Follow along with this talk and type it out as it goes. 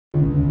They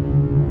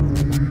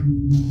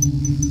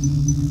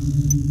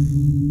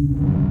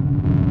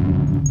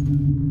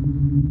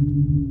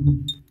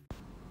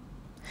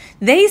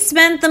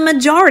spent the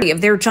majority of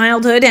their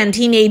childhood and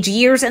teenage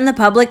years in the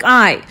public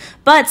eye.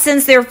 But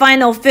since their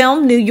final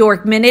film, New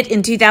York Minute,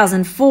 in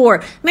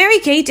 2004,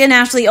 Mary-Kate and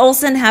Ashley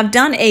Olsen have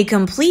done a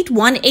complete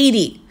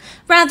 180.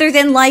 Rather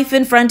than life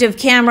in front of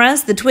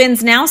cameras, the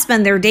twins now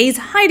spend their days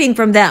hiding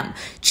from them,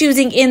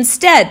 choosing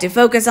instead to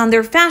focus on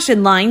their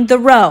fashion line, The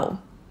Row.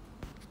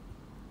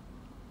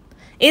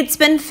 It's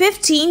been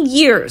 15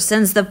 years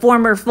since the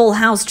former Full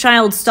House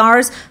child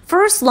stars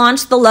first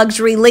launched the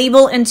luxury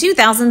label in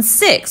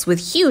 2006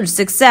 with huge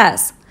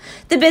success.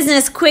 The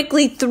business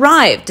quickly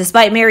thrived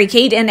despite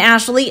Mary-Kate and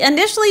Ashley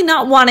initially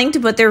not wanting to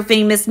put their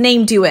famous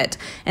name to it,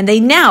 and they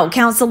now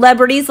count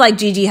celebrities like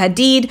Gigi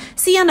Hadid,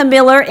 Sienna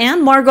Miller,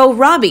 and Margot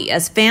Robbie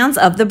as fans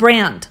of the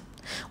brand.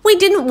 We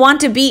didn't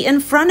want to be in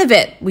front of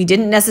it. We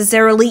didn't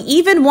necessarily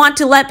even want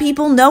to let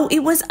people know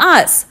it was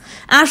us,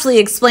 Ashley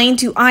explained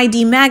to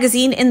ID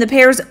Magazine in the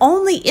pair's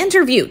only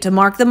interview to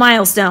mark the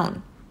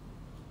milestone.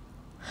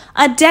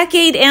 A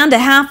decade and a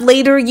half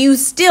later, you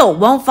still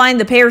won't find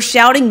the pair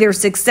shouting their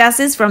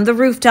successes from the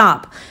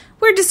rooftop.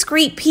 We're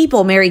discreet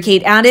people,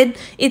 Mary-Kate added.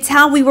 It's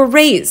how we were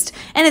raised.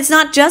 And it's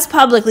not just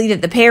publicly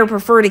that the pair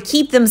prefer to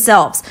keep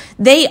themselves.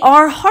 They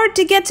are hard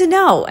to get to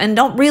know and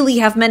don't really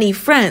have many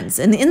friends,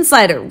 an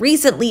insider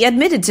recently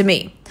admitted to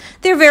me.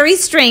 They're very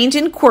strange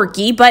and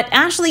quirky, but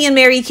Ashley and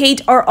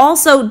Mary-Kate are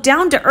also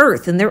down to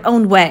earth in their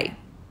own way.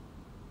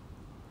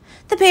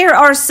 The pair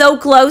are so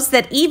close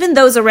that even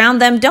those around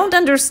them don't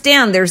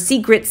understand their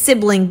secret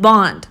sibling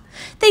bond.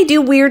 They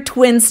do weird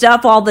twin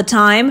stuff all the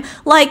time,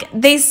 like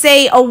they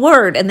say a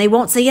word and they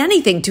won't say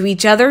anything to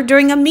each other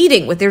during a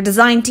meeting with their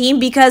design team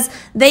because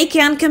they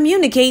can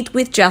communicate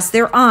with just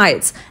their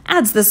eyes,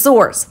 adds the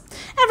source.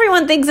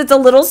 Everyone thinks it's a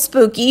little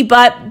spooky,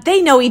 but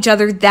they know each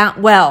other that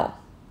well.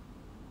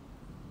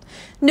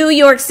 New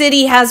York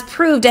City has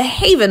proved a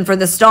haven for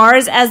the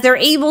stars as they're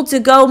able to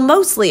go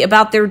mostly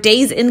about their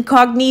days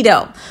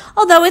incognito,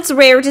 although it's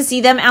rare to see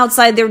them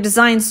outside their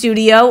design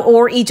studio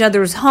or each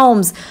other's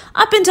homes.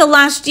 Up until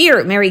last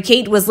year,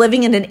 Mary-Kate was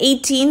living in an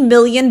 $18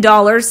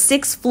 million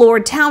six-floor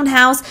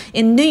townhouse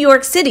in New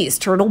York City's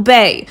Turtle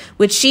Bay,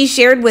 which she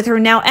shared with her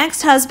now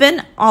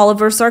ex-husband,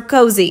 Oliver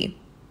Sarkozy.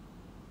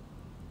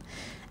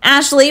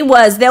 Ashley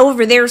was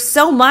over there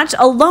so much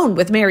alone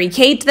with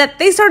Mary-Kate that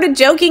they started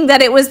joking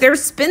that it was their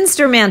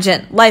spinster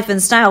mansion, Life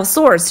and Style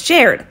source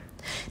shared.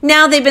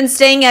 Now they've been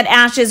staying at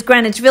Ash's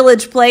Greenwich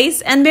Village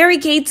place, and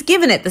Mary-Kate's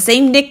given it the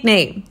same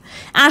nickname.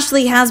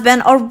 Ashley has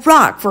been a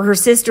rock for her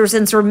sister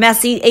since her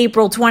messy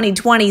April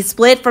 2020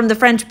 split from the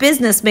French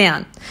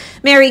businessman.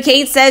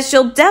 Mary-Kate says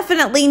she'll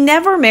definitely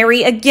never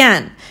marry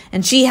again,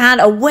 and she had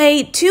a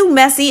way too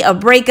messy a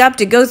breakup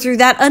to go through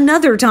that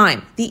another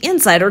time, the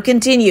insider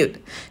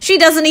continued. She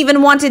doesn't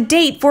even want to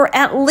date for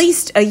at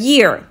least a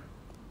year.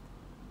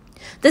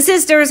 The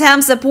sisters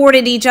have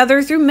supported each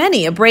other through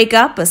many a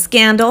breakup, a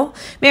scandal.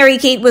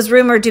 Mary-Kate was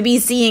rumored to be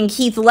seeing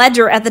Heath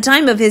Ledger at the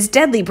time of his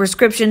deadly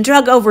prescription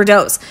drug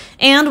overdose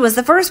and was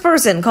the first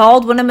person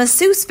called when a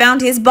masseuse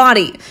found his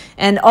body.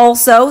 And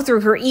also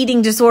through her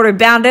eating disorder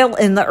battle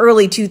in the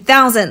early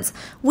 2000s.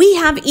 We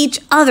have each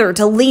other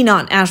to lean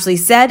on, Ashley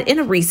said in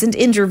a recent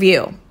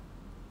interview.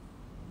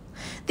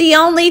 The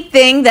only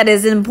thing that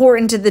is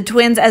important to the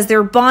twins as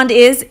their bond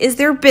is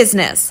their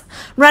business.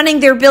 Running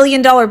their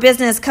billion-dollar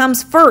business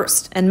comes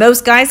first, and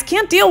most guys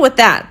can't deal with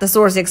that, the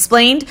source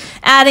explained,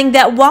 adding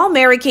that while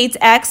Mary-Kate's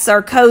ex,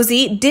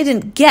 Sarkozy,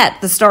 didn't get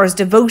the star's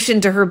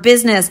devotion to her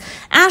business,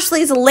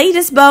 Ashley's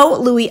latest beau,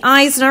 Louis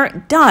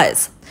Eisner,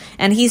 does.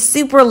 And he's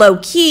super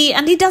low-key,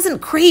 and he doesn't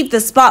crave the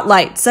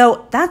spotlight,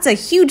 so that's a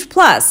huge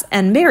plus,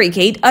 and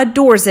Mary-Kate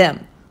adores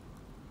him.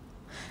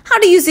 How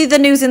do you see the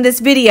news in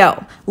this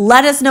video?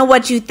 Let us know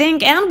what you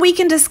think and we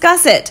can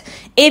discuss it.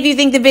 If you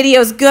think the video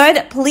is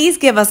good, please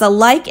give us a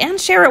like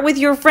and share it with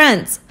your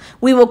friends.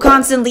 We will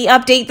constantly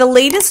update the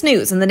latest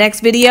news in the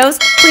next videos.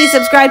 Please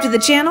subscribe to the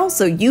channel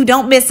so you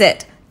don't miss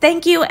it.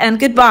 Thank you and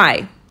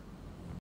goodbye.